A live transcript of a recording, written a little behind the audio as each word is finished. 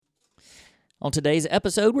On today's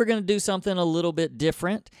episode, we're going to do something a little bit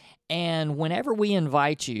different, and whenever we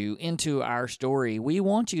invite you into our story, we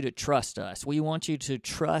want you to trust us. We want you to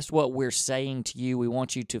trust what we're saying to you. We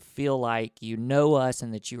want you to feel like you know us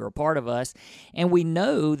and that you are a part of us, and we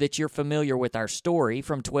know that you're familiar with our story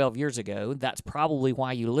from 12 years ago. That's probably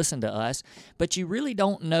why you listen to us, but you really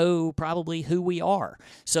don't know probably who we are.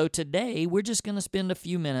 So today, we're just going to spend a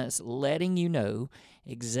few minutes letting you know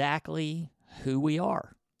exactly who we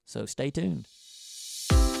are. So stay tuned.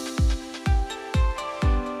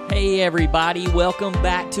 Hey everybody, welcome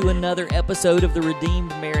back to another episode of the Redeemed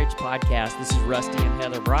Marriage Podcast. This is Rusty and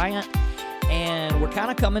Heather Bryant, and we're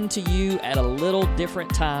kind of coming to you at a little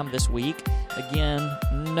different time this week. Again,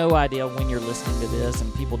 no idea when you're listening to this,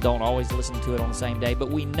 and people don't always listen to it on the same day, but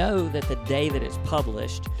we know that the day that it's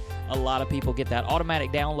published, a lot of people get that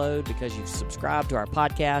automatic download because you've subscribed to our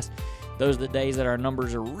podcast. Those are the days that our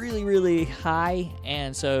numbers are really, really high,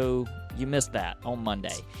 and so you missed that on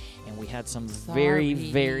Monday. And we had some very,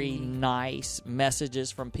 very nice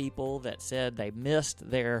messages from people that said they missed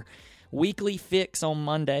their weekly fix on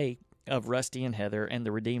Monday of Rusty and Heather and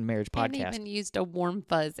the Redeemed Marriage Podcast. And even used a warm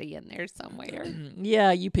fuzzy in there somewhere.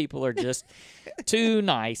 Yeah, you people are just too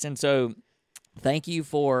nice, and so thank you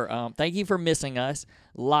for missing us.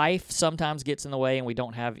 Life sometimes gets in the way, and we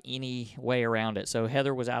don't have any way around it. So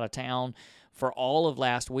Heather was out of town for all of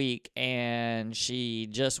last week, and she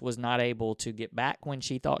just was not able to get back when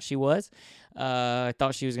she thought she was. I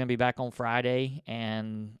thought she was going to be back on Friday,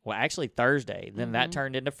 and, well, actually Thursday. Then that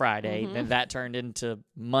turned into Friday. Then that turned into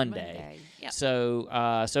Monday. Yep.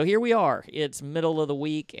 So here we are. It's middle of the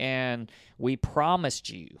week, and we promised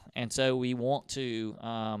you, and so we want to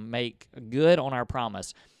make good on our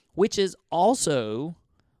promise, which is also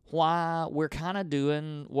why we're kind of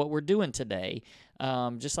doing what we're doing today.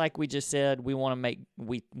 Just like we just said, we want to make,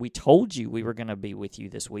 we told you we were going to be with you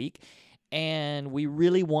this week, and we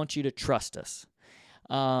really want you to trust us.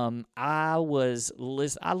 I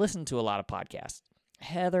listened to a lot of podcasts.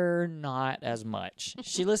 Heather, not as much.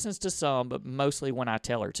 She listens to some, but mostly when I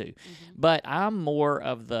tell her to. But I'm more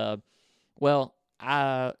of the,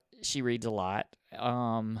 she reads a lot,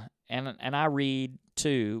 and I read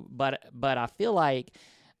too, but I feel like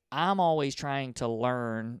I'm always trying to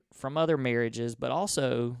learn from other marriages, but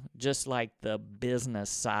also just like the business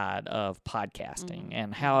side of podcasting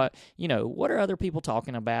and how, what are other people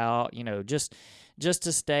talking about, just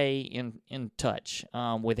to stay in touch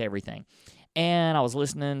with everything. And I was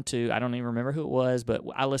listening to, I don't even remember who it was, but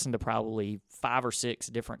I listened to probably 5 or 6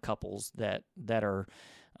 different couples that are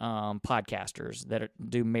podcasters that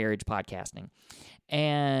do marriage podcasting.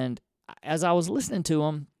 And as I was listening to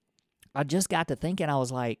them, I just got to thinking, I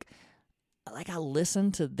was like I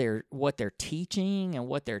listened to what they're teaching and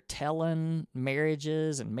what they're telling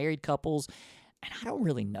marriages and married couples, and I don't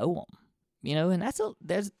really know them, and that's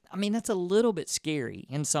a little bit scary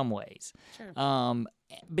in some ways. Sure.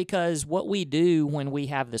 Because what we do when we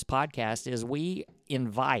have this podcast is we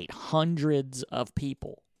invite hundreds of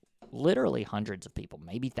people, literally hundreds of people,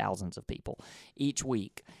 maybe thousands of people each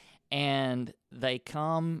week, and they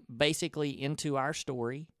come basically into our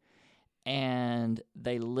story, and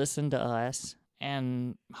they listen to us,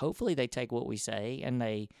 and hopefully they take what we say, and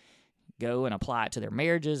they go and apply it to their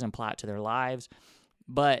marriages and apply it to their lives.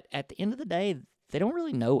 But at the end of the day, they don't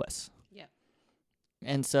really know us. Yeah.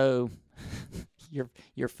 And so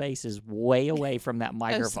your face is way away from that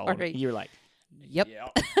microphone. Oh, sorry. You're like, yep.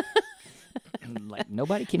 Like,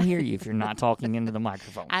 nobody can hear you if you're not talking into the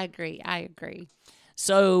microphone. I agree.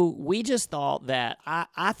 So we just thought that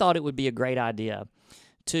I thought it would be a great idea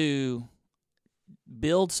to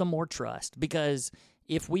build some more trust, because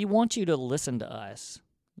if we want you to listen to us,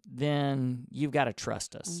 then you've got to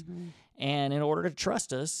trust us. And in order to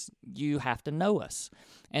trust us, you have to know us.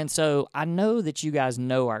 And so I know that you guys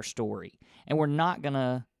know our story, and we're not going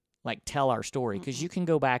to tell our story, because you can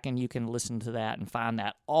go back and you can listen to that and find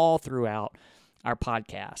that all throughout our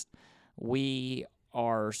podcast. We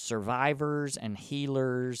are survivors and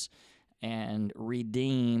healers and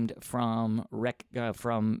redeemed from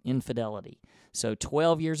infidelity. So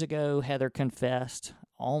 12 years ago, Heather confessed.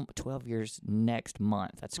 12 years next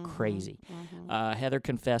month. That's crazy. Heather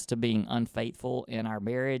confessed to being unfaithful in our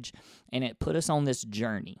marriage, and it put us on this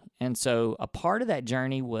journey. And so a part of that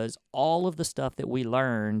journey was all of the stuff that we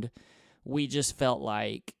learned. We just felt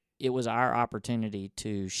like it was our opportunity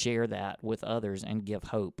to share that with others and give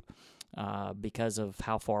hope because of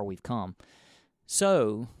how far we've come.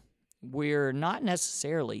 So we're not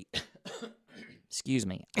necessarily, excuse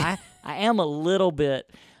me, I am a little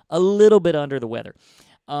bit under the weather.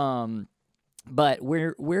 But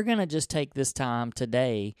we're going to just take this time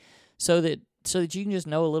today so that so that you can just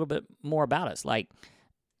know a little bit more about us. Like,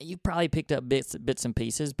 you've probably picked up bits and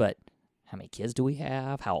pieces, but how many kids do we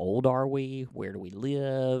have? How old are we? Where do we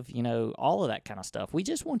live? All of that kind of stuff. We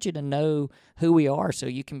just want you to know who we are so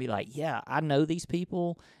you can be like, yeah, I know these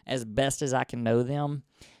people as best as I can know them.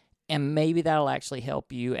 And maybe that'll actually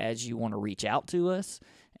help you as you want to reach out to us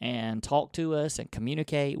and talk to us and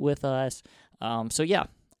communicate with us. So, yeah,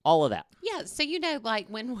 all of that. Yeah, so like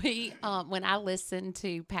when when I listen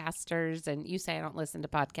to pastors, and you say I don't listen to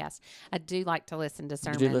podcasts, I do like to listen to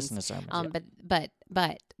sermons. You do listen to sermons, yeah.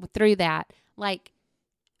 But through that, like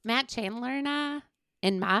Matt Chandler and I,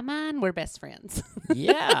 in my mind, we're best friends.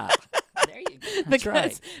 Yeah. There you go. That's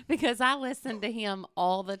right. Because I listen to him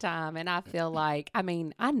all the time, and I feel like,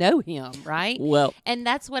 I know him, right? Well, and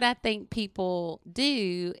that's what I think people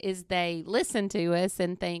do is they listen to us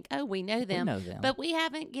and think, oh, we know them. But we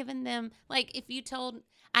haven't given them, like, if you told,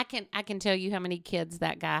 I can tell you how many kids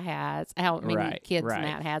that guy has, how many kids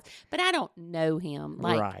Matt has, but I don't know him.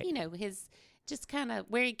 Like, his, just kind of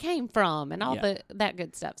where he came from and all that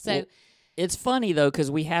good stuff. So, it's funny, though, because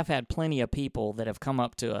we have had plenty of people that have come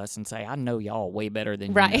up to us and say, I know y'all way better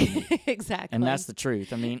than you know me. Exactly. And that's the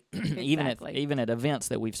truth. I mean, even at events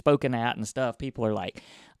that we've spoken at and stuff, people are like,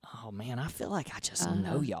 oh, man, I feel like I just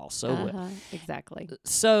know y'all so well. Exactly.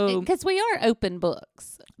 So, because we are open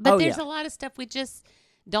books. But there's a lot of stuff we just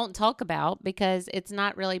don't talk about because it's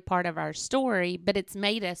not really part of our story, but it's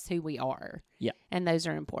made us who we are. Yeah. And those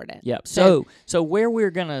are important. Yeah. So where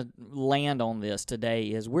we're going to land on this today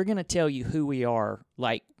is we're going to tell you who we are,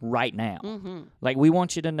 like, right now. Mm-hmm. Like, we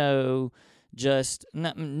want you to know just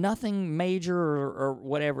nothing major or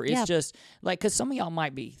whatever. It's just, like, because some of y'all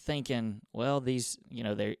might be thinking, well, these,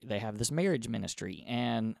 they have this marriage ministry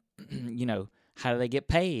and, how do they get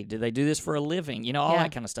paid? Do they do this for a living? All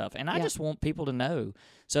that kind of stuff. And I just want people to know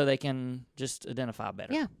so they can just identify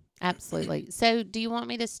better. Yeah, absolutely. So do you want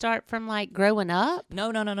me to start from, like, growing up?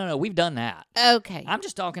 No. We've done that. Okay. I'm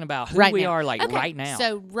just talking about who we are, like, right now.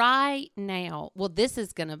 So right now, well, this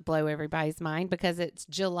is going to blow everybody's mind because it's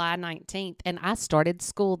July 19th, and I started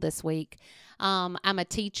school this week. I'm a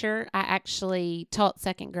teacher. I actually taught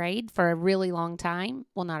second grade for a really long time.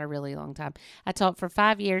 Well, not a really long time. I taught for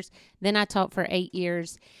 5 years. Then I taught for 8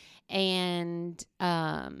 years. And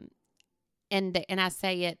I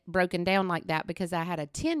say it broken down like that because I had a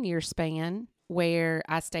 10-year span where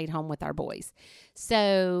I stayed home with our boys.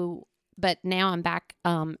 So, but now I'm back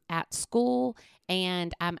at school,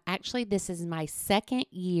 and this is my second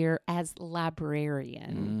year as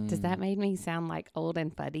librarian. Does that make me sound like old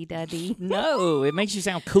and fuddy-duddy? No, it makes you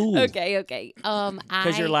sound cool. Okay.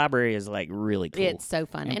 Because your library is, like, really cool. It's so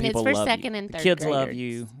fun. And it's for second and third graders. Kids love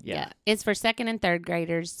you. Yeah. It's for second and third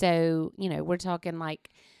graders. So, we're talking like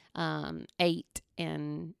 8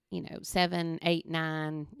 and 7, 8,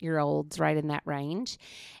 9-year-olds, right in that range.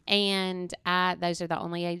 And those are the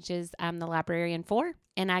only ages I'm the librarian for.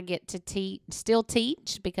 And I get to still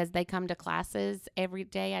teach because they come to classes every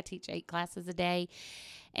day. I teach 8 classes a day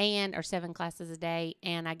or 7 classes a day,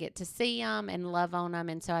 and I get to see them and love on them.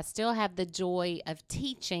 And so I still have the joy of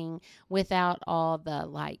teaching without all the,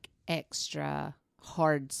 like, extra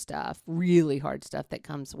hard stuff, really hard stuff that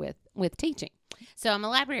comes with teaching. So I'm a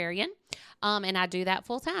librarian, and I do that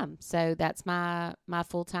full time. So that's my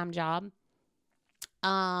full-time job.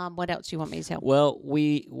 What else do you want me to tell? Well,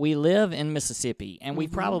 we live in Mississippi, and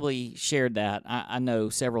we've probably shared that, I know,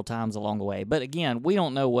 several times along the way. But again, we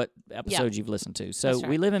don't know what episodes you've listened to. So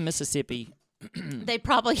we live in Mississippi. They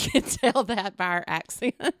probably can tell that by our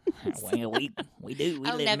accents. Well, we do. We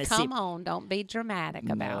live in Mississippi. Come on, don't be dramatic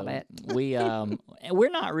about it. We're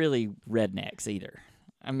not really rednecks either.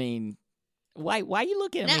 I mean, why you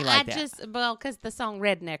looking at me like that? Because the song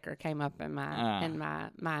 "Rednecker" came up in my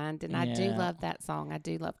mind, and I do love that song. I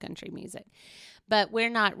do love country music, but we're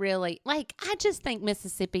not really, like, I just think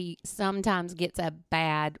Mississippi sometimes gets a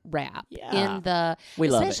bad rap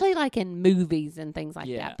especially like in movies and things like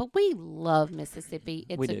that. But we love Mississippi.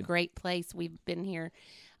 It's a great place. We've been here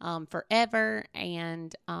forever,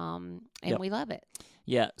 and we love it.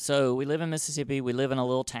 Yeah. So we live in Mississippi. We live in a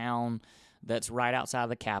little town that's right outside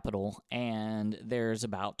the capital, and there's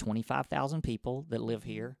about 25,000 people that live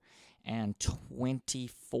here, and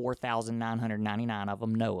 24,999 of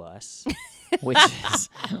them know us,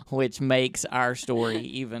 which makes our story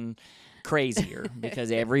even crazier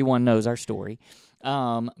because everyone knows our story.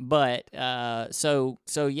 I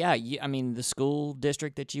mean, the school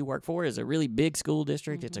district that you work for is a really big school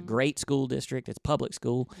district. It's a great school district. It's public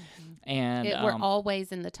school. And we're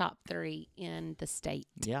always in the top 3 in the state.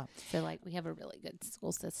 Yeah. So, like, we have a really good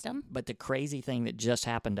school system. But the crazy thing that just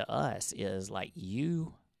happened to us is, like,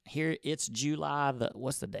 here it's July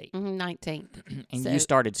what's the date? 19th. And So- you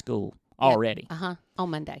started school already. On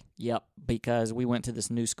Monday. Yep, because we went to this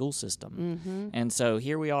new school system. Mm-hmm. And so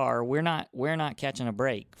here we are. We're not catching a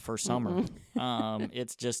break for summer.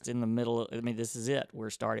 It's just in the middle. I mean, this is it.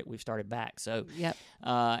 We've started back. So, Yep.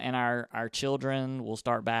 And our children will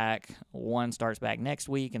start back. One starts back next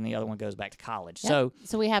week, and the other one goes back to college. Yep.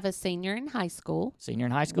 So we have a senior in high school. Senior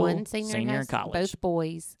in high school, One senior in college. Both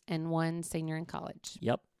boys, and one senior in college.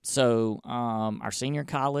 Yep. So our senior in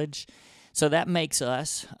college. So that makes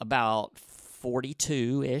us about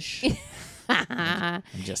 42-ish. I'm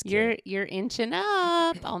just kidding. You're inching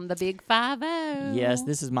up on the big 5-0. Yes,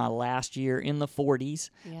 this is my last year in the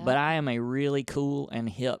 40s, Yeah. but I am a really cool and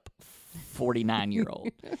hip 49-year-old.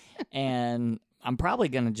 And I'm probably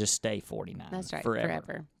going to just stay 49. That's right,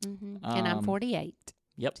 forever. Mm-hmm. And I'm 48.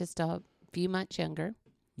 Yep. Just a few months younger.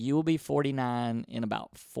 You will be 49 in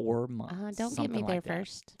about 4 months. Don't get me something there like that.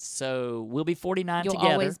 first. So we'll be 49 You'll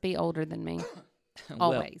together. always be older than me.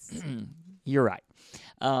 Well, Always. You're right.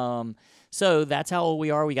 So that's how old we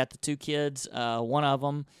are. We got the two kids. One of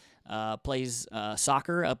them plays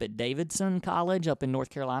soccer up at Davidson College up in North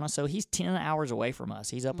Carolina. So he's 10 hours away from us.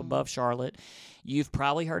 He's up above Charlotte. You've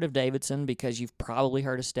probably heard of Davidson because you've probably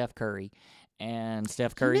heard of Steph Curry. And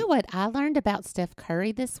Steph Curry. You know what? I learned about Steph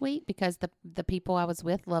Curry this week because the people I was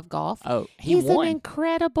with love golf. Oh, He's won. an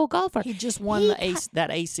incredible golfer. He just won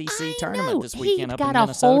that ACC tournament this He weekend up in got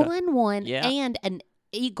Minnesota. a hole-in-one Yeah. and an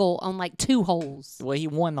eagle on like 2 holes. Well, he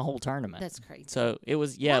won the whole tournament. That's crazy. So it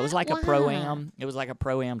was, it was like a pro-am. It was like a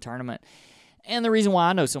pro-am tournament. And the reason why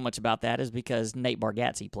I know so much about that is because Nate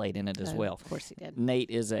Bargatze played in it as well. Of course he did.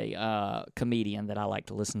 Nate is a comedian that I like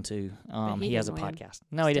to listen to. He has a didn't win. podcast.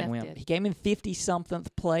 No, he didn't Steph win. did. He came in 50-something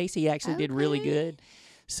place. He actually did really Okay. good.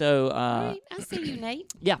 So, All right. I see you,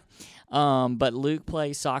 Nate. yeah. But Luke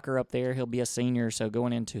plays soccer up there. He'll be a senior, so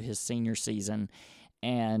going into his senior season.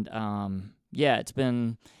 And, it's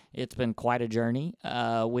been quite a journey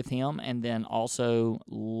with him. And then also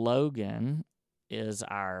Logan is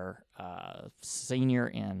our senior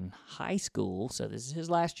in high school. So this is his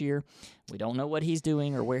last year. We don't know what he's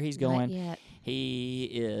doing or where he's going. Not yet. He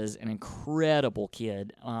is an incredible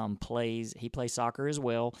kid. He plays soccer as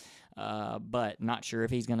well, but not sure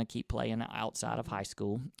if he's going to keep playing outside of high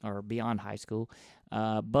school or beyond high school.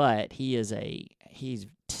 But he's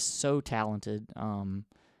so talented.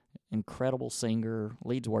 Incredible singer,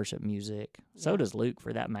 leads worship music. So does Luke,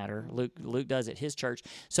 for that matter. Luke does at his church.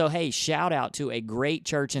 So, hey, shout out to a great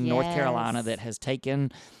church in North Carolina that has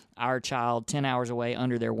taken our child 10 hours away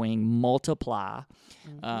under their wing, Multiply.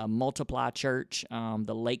 Multiply Church,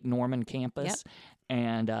 the Lake Norman campus. Yep.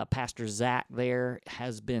 And Pastor Zach there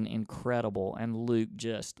has been incredible, and Luke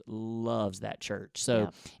just loves that church.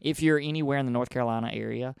 So if you're anywhere in the North Carolina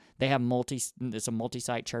area, they have it's a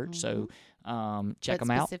multi-site church, so check them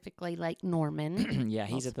out. Specifically Lake Norman. Yeah,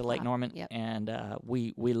 he's at the Lake Norman, Yep. and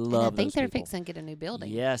we And love I think those they're people. fixing to get a new building.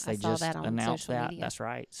 Yes, I they saw just that on announced social that. media. That's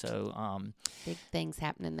right. So Big things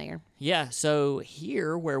happening there. yeah, so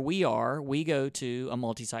here where we are, we go to a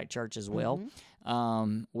multi-site church as well.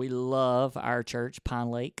 We love our church, Pine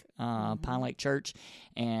Lake Church,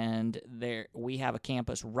 and there we have a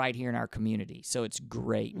campus right here in our community. So it's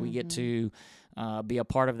great. We get to be a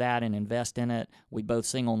part of that and invest in it. We both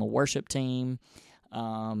sing on the worship team.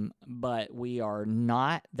 But we are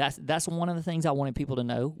not. That's one of the things I wanted people to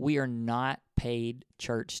know. We are not paid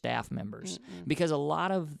church staff members because a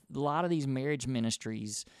lot of these marriage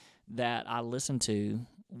ministries that I listen to,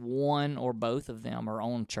 one or both of them are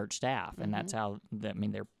on church staff, and that's how.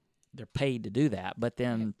 They're paid to do that. But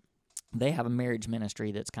then they have a marriage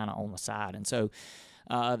ministry that's kind of on the side, and so.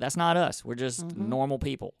 That's not us. We're just normal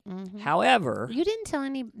people. However, You didn't tell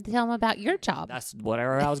them about your job. that's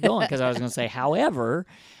whatever I was going because I was going to say. However,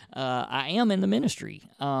 I am in the ministry,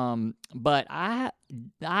 but I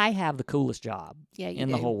have the coolest job in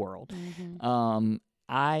the whole world.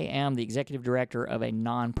 I am the executive director of a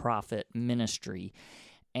nonprofit ministry.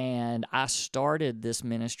 And I started this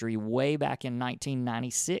ministry way back in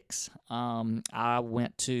 1996. I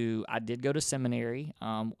did go to seminary.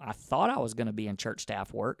 I thought I was going to be in church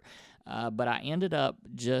staff work, but I ended up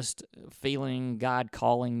just feeling God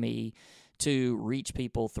calling me to reach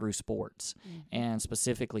people through sports and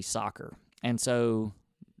specifically soccer. And so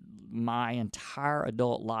my entire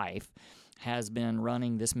adult life has been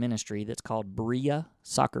running this ministry that's called Bria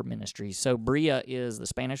Soccer Ministries. So Bria is the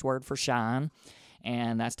Spanish word for shine.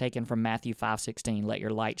 And that's taken from Matthew 5:16, let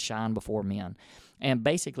your light shine before men. And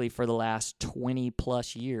basically for the last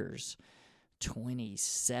 20-plus years,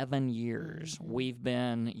 27 years, we've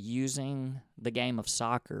been using the game of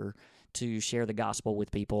soccer to share the gospel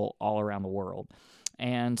with people all around the world.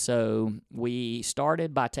 And so we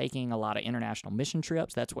started by taking a lot of international mission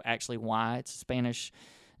trips. That's actually why it's a Spanish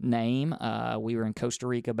name. We were in Costa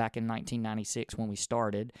Rica back in 1996 when we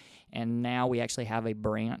started, and now we actually have a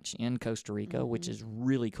branch in Costa Rica, which is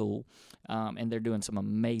really cool, and they're doing some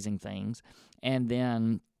amazing things. And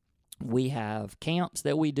then we have camps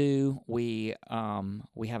that we do. We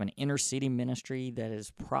have an inner city ministry that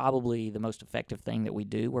is probably the most effective thing that we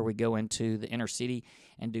do, where we go into the inner city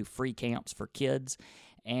and do free camps for kids.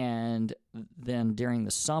 And then during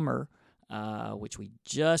the summer, which we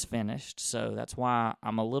just finished, so that's why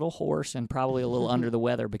I'm a little hoarse and probably a little under the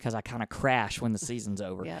weather, because I kind of crash when the season's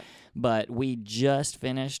over. Yep. But we just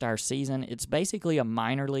finished our season. It's basically a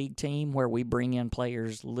minor league team where we bring in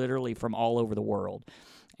players literally from all over the world,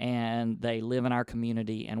 and they live in our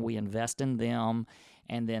community, and we invest in them,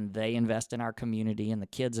 and then they invest in our community and the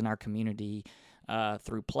kids in our community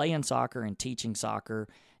through playing soccer and teaching soccer.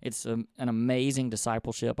 It's an amazing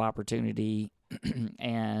discipleship opportunity.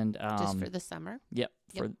 And just for the summer.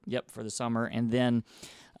 For the summer. And then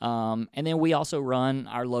we also run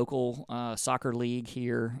our local soccer league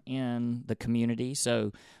here in the community.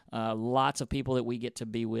 So lots of people that we get to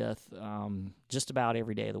be with just about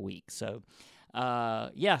every day of the week. So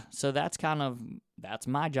so that's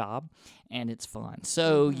my job, and it's fun.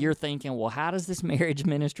 So you're thinking, well, how does this marriage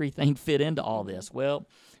ministry thing fit into all this? Well,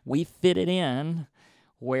 we fit it in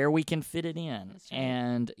where we can fit it in. That's right.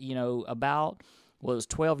 And, it was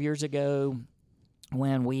 12 years ago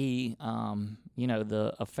when we,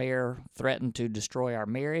 the affair threatened to destroy our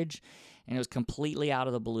marriage, and it was completely out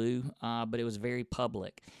of the blue, but it was very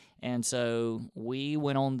public. And so we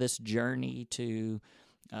went on this journey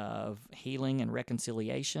of healing and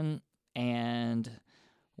reconciliation, and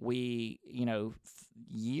we,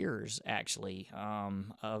 years actually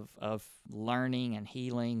of learning and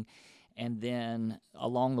healing. And then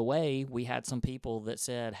along the way, we had some people that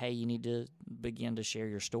said, "Hey, you need to begin to share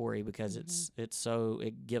your story, because it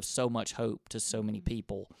gives so much hope to so many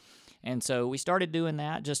people." And so we started doing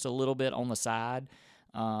that just a little bit on the side,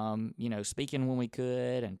 speaking when we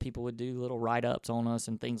could, and people would do little write-ups on us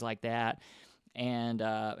and things like that. And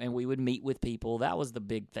we would meet with people. That was the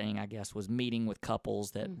big thing, I guess, was meeting with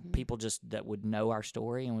couples that people that would know our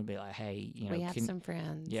story and would be like, "Hey, we have some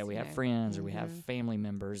friends." Yeah, we have friends, or we have family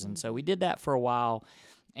members. And so we did that for a while.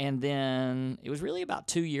 And then it was really about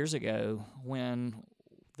 2 years ago when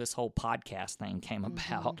this whole podcast thing came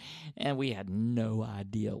about, and we had no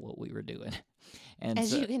idea what we were doing. And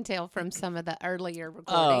as you can tell from some of the earlier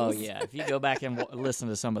recordings. Oh, yeah. If you go back and listen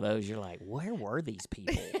to some of those, you're like, where were these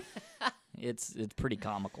people? It's pretty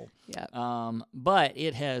comical. Yeah. But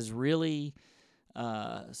it has really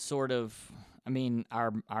our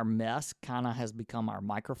mess kind of has become our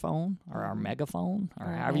microphone, or our megaphone, or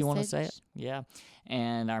however you want to say it. Yeah.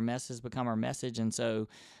 And our mess has become our message. And so,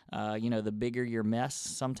 the bigger your mess,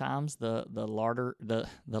 sometimes the louder the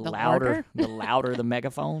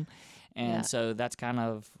megaphone. And so that's kind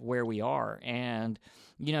of where we are. And,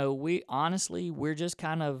 we're just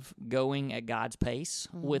kind of going at God's pace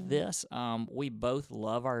with this. We both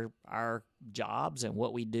love our jobs and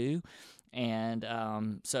what we do. And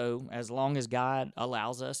so as long as God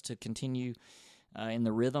allows us to continue in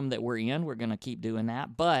the rhythm that we're in, we're going to keep doing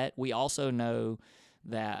that. But we also know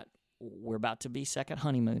that we're about to be second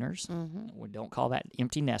honeymooners. We don't call that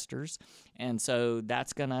empty nesters. And so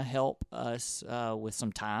that's going to help us with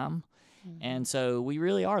some time. And so we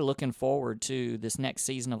really are looking forward to this next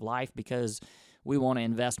season of life, because we want to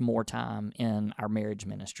invest more time in our marriage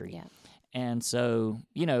ministry. Yeah. And so,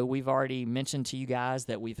 we've already mentioned to you guys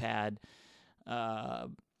that we've had,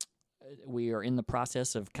 we are in the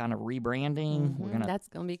process of kind of rebranding. That's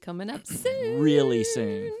going to be coming up soon. Really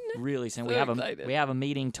soon. So we have a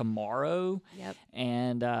meeting tomorrow. Yep.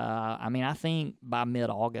 And I think by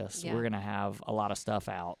mid-August we're going to have a lot of stuff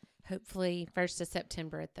out. Hopefully 1st of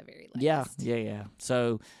September at the very latest. Yeah.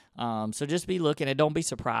 So just be looking, and don't be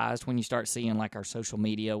surprised when you start seeing like our social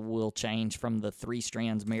media will change from the 3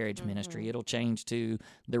 Strands Marriage Ministry. It'll change to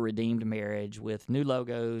the Redeemed Marriage with new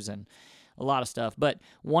logos and a lot of stuff. But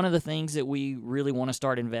one of the things that we really want to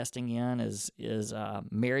start investing in is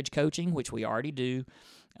marriage coaching, which we already do.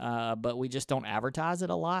 But we just don't advertise it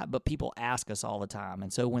a lot, but people ask us all the time.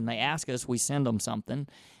 And so when they ask us, we send them something.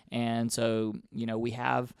 And so, we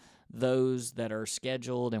have those that are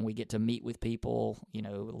scheduled, and we get to meet with people.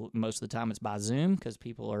 Most of the time it's by Zoom, because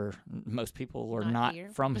most people are not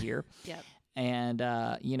from here. Yep. And,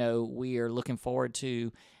 we are looking forward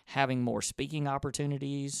to having more speaking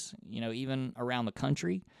opportunities, even around the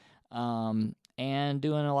country. And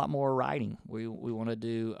doing a lot more writing. We want to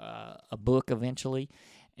do a book eventually.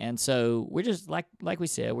 And so we're just, like we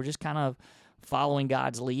said, we're just kind of following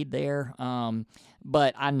God's lead there.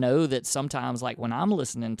 But I know that sometimes, like when I'm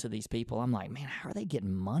listening to these people, I'm like, man, how are they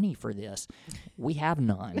getting money for this? We have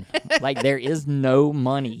none. Like there is no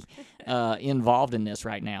money involved in this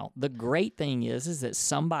right now. The great thing is that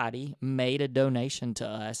somebody made a donation to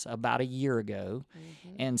us about a year ago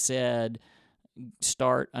and said,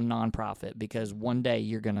 start a nonprofit, because one day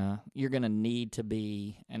you're gonna need to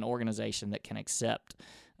be an organization that can accept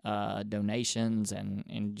donations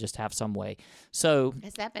and just have some way. So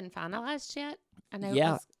has that been finalized yet? I know. Yeah.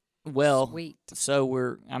 It was Well, sweet.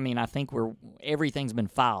 so I think everything's been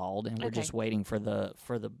filed, and we're Okay. just waiting for the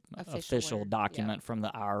official word. document from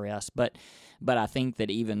the IRS. But I think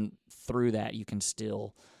that even through that, you can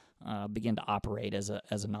still begin to operate as a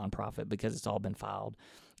nonprofit because it's all been filed.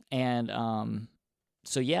 And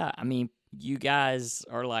so yeah, I mean, you guys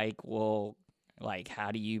are like, well, like,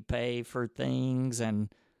 how do you pay for things?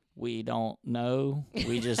 And we don't know.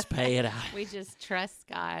 We just pay it out. We just trust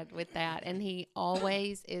God with that, and He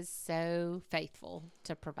always is so faithful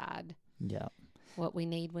to provide Yeah. what we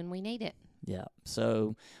need when we need it. Yeah.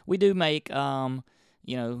 So we do make,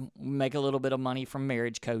 make a little bit of money from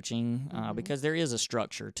marriage coaching because there is a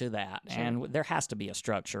structure to that. Sure. And there has to be a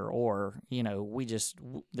structure, or, there's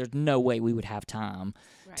no way we would have time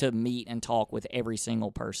to meet and talk with every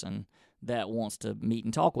single person that wants to meet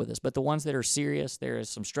and talk with us. But the ones that are serious, there is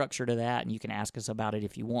some structure to that, and you can ask us about it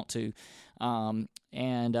if you want to.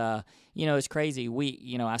 It's crazy.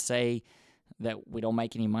 I say that we don't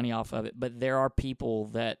make any money off of it, but there are people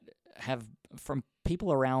that have, from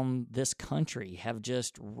people around this country, have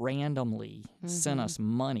just randomly sent us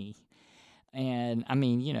money. And I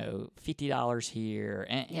mean, $50 here.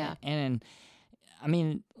 And I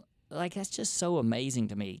mean, like, that's just so amazing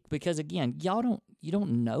to me, because again, you don't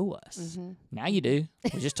know us. Now you do.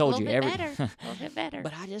 We just told you everything. A little bit better.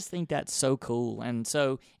 But I just think that's so cool. And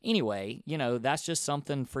so anyway, that's just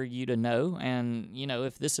something for you to know. And,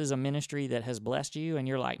 if this is a ministry that has blessed you and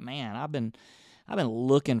you're like, man, I've been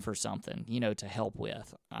looking for something, to help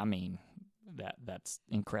with. I mean, that's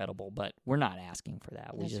incredible, but we're not asking for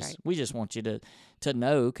that. We just want you to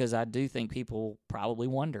know, because I do think people probably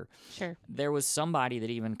wonder. Sure. There was somebody that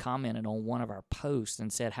even commented on one of our posts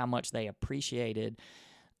and said how much they appreciated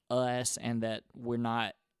us, and that we're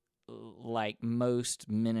not like most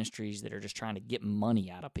ministries that are just trying to get money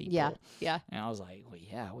out of people. Yeah. And I was like, well,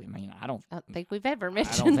 yeah, I don't think we've ever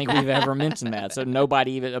mentioned I don't think we've ever mentioned that. So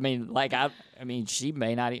nobody even, she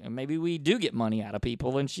may not even, maybe we do get money out of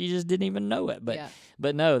people and she just didn't even know it.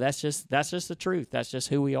 But no, that's just the truth. That's just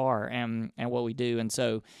who we are and what we do. And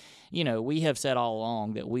so, we have said all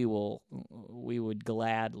along that we would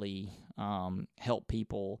gladly help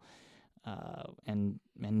people and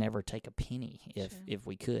never take a penny if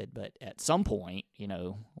we could. But at some point,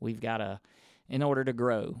 we've got to, in order to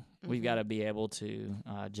grow, we've got to be able to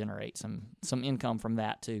generate some income from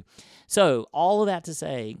that too. So all of that to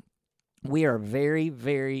say, we are very,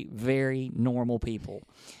 very, very normal people.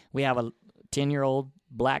 We have a 10-year-old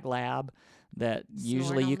black lab that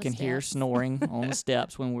usually you can hear snoring on the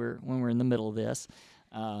steps when we're in the middle of this.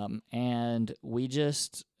 And we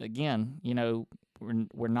just, again,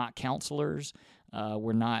 we're not counselors.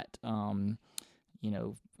 We're not, I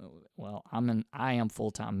am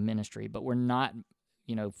full-time ministry, but we're not,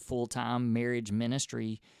 full-time marriage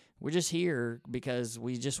ministry. We're just here because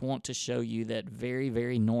we just want to show you that very,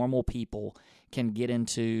 very normal people can get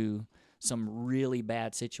into some really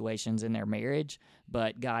bad situations in their marriage,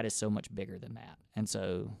 but God is so much bigger than that. And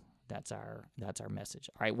so that's our message.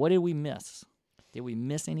 All right, what did we miss? Did we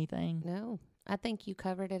miss anything? No, I think you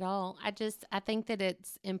covered it all. I think that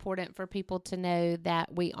it's important for people to know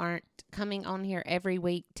that we aren't coming on here every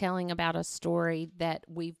week telling about a story that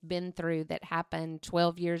we've been through that happened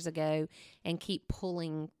 12 years ago and keep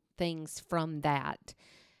pulling things from that.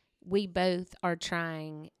 We both are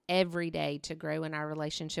trying every day to grow in our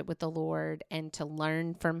relationship with the Lord and to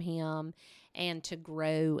learn from Him and to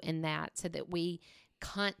grow in that, so that we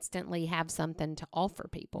constantly have something to offer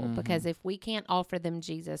people. Because if we can't offer them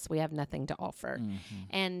Jesus, we have nothing to offer.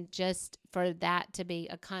 And just for that to be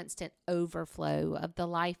a constant overflow of the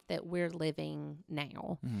life that we're living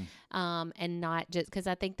now, and not just, because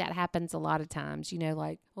I think that happens a lot of times,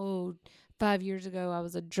 like, 5 years ago I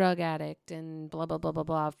was a drug addict and blah blah blah blah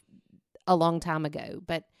blah a long time ago,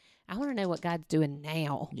 but I want to know what God's doing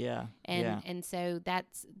now. Yeah. And so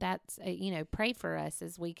that's pray for us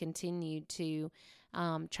as we continue to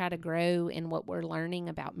try to grow in what we're learning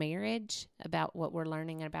about marriage, about what we're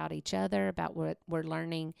learning about each other, about what we're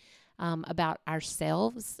learning about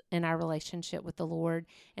ourselves and our relationship with the Lord,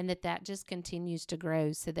 and that just continues to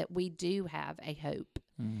grow so that we do have a hope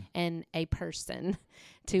and a person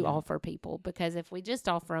to offer people. Because if we just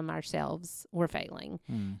offer them ourselves, we're failing.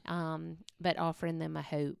 But offering them a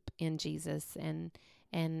hope in Jesus, and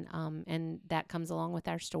that comes along with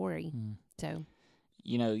our story. So,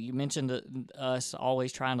 you mentioned us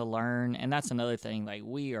always trying to learn, and that's another thing. Like,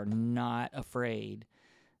 we are not afraid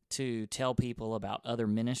to tell people about other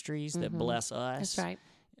ministries that bless us. That's right.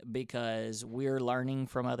 Because we're learning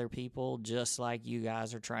from other people just like you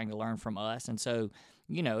guys are trying to learn from us. And so,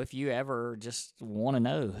 if you ever just want to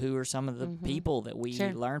know who are some of the people that we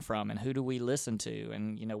learn from, and who do we listen to,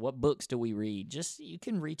 and, what books do we read, you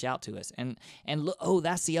can reach out to us. And look,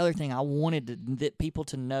 that's the other thing I wanted that people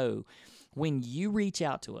to know. When you reach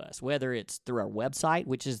out to us, whether it's through our website,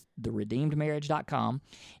 which is theredeemedmarriage.com,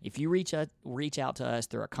 if you reach out to us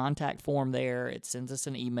through a contact form there, it sends us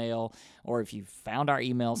an email, or if you found our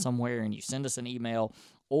email somewhere and you send us an email,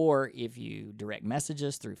 or if you direct message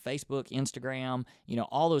us through Facebook, Instagram,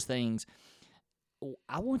 all those things,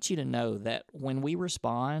 I want you to know that when we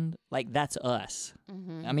respond, like, that's us.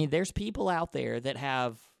 I mean, there's people out there that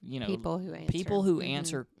have, people who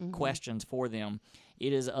answer, questions for them.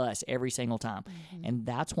 It is us every single time. And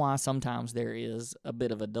that's why sometimes there is a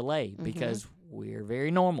bit of a delay, because we're very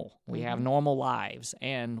normal. We have normal lives.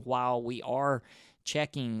 And while we are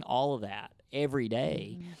checking all of that every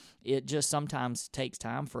day, it just sometimes takes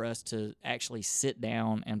time for us to actually sit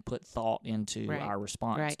down and put thought into our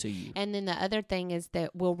response to you. And then the other thing is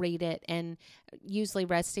that we'll read it, and usually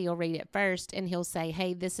Rusty will read it first, and he'll say,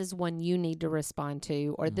 hey, this is one you need to respond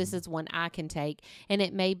to, or this is one I can take. And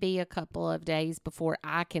it may be a couple of days before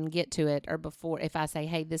I can get to it, or before, if I say,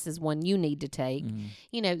 hey, this is one you need to take.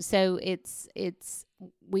 So it's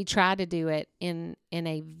we try to do it in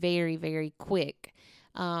a very, very quick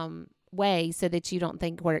way, so that you don't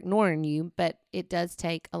think we're ignoring you. But it does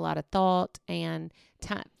take a lot of thought and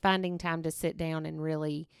finding time to sit down and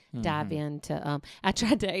really dive into. I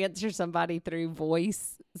tried to answer somebody through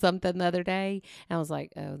voice something the other day, and I was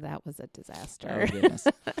like, oh, that was a disaster. Oh, goodness.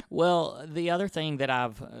 Well, the other thing that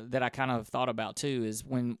I kind of thought about too is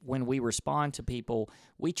when we respond to people,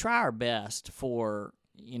 we try our best for,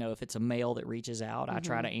 if it's a male that reaches out, I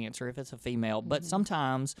try to answer. If it's a female, but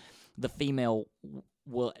sometimes the female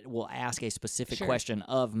will ask a specific question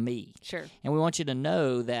of me. Sure. And we want you to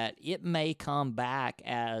know that it may come back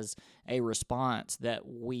as a response that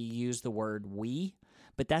we use the word we,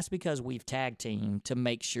 but that's because we've tag teamed to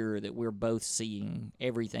make sure that we're both seeing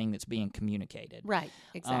everything that's being communicated. Right,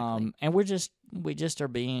 exactly. And we just are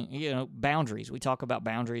being, boundaries. We talk about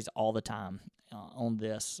boundaries all the time on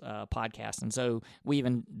this podcast. And so we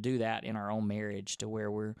even do that in our own marriage, to where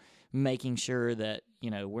we're making sure that,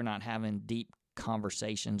 we're not having deep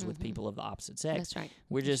conversations with people of the opposite sex. That's right.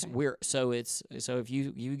 So if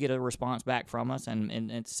you get a response back from us and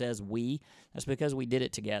it says we, that's because we did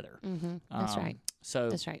it together. That's right. So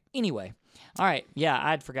that's right. Anyway, all right. Yeah,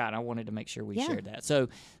 I'd forgotten. I wanted to make sure we shared that. So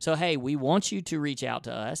hey, we want you to reach out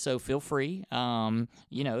to us. So feel free.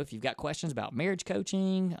 If you've got questions about marriage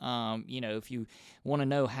coaching, if you want to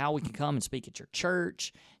know how we can come and speak at your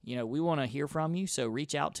church, we want to hear from you. So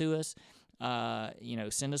reach out to us.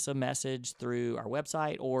 Send us a message through our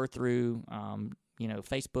website or through,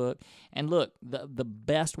 Facebook. And look, the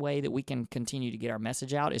best way that we can continue to get our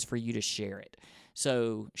message out is for you to share it.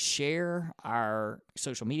 So share our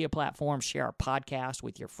social media platforms, share our podcast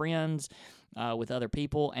with your friends, with other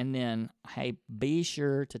people. And then, hey, be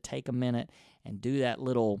sure to take a minute and do that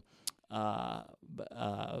little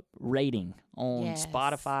rating on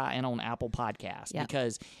Spotify and on Apple Podcasts,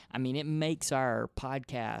 because it makes our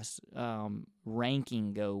podcast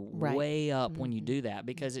ranking go way up when you do that,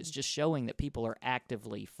 because it's just showing that people are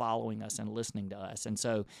actively following us and listening to us. And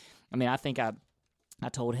so, I think I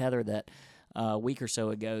told Heather that a week or so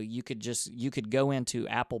ago, you could go into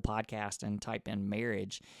Apple Podcast and type in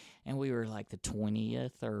marriage, and we were like the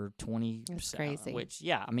 20th or 20. That's crazy. Which,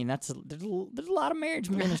 there's a lot of marriage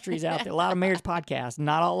ministries out there, a lot of marriage podcasts.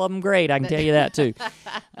 Not all of them great, I can tell you that too.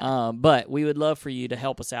 But we would love for you to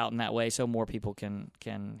help us out in that way, so more people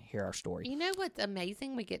can hear our story. You know what's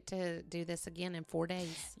amazing? We get to do this again in 4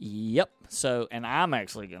 days. Yep. So, and I'm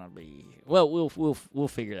actually gonna be. Well, we'll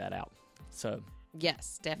figure that out. So.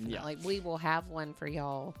 Yes, definitely. Yeah. We will have one for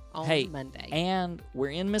y'all on Monday. And we're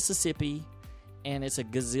in Mississippi, and it's a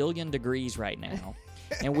gazillion degrees right now.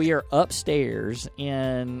 And we are upstairs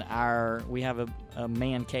in we have a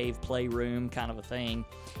man cave playroom kind of a thing,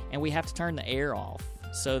 and we have to turn the air off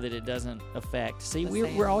so that it doesn't affect. See,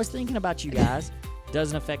 we're always thinking about you guys.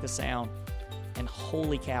 Doesn't affect the sound. And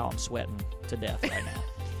holy cow, I'm sweating to death right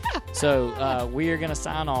now. So we are going to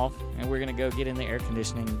sign off, and we're going to go get in the air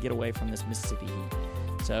conditioning and get away from this Mississippi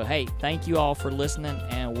heat. So, hey, thank you all for listening,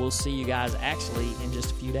 and we'll see you guys actually in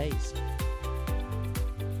just a few days.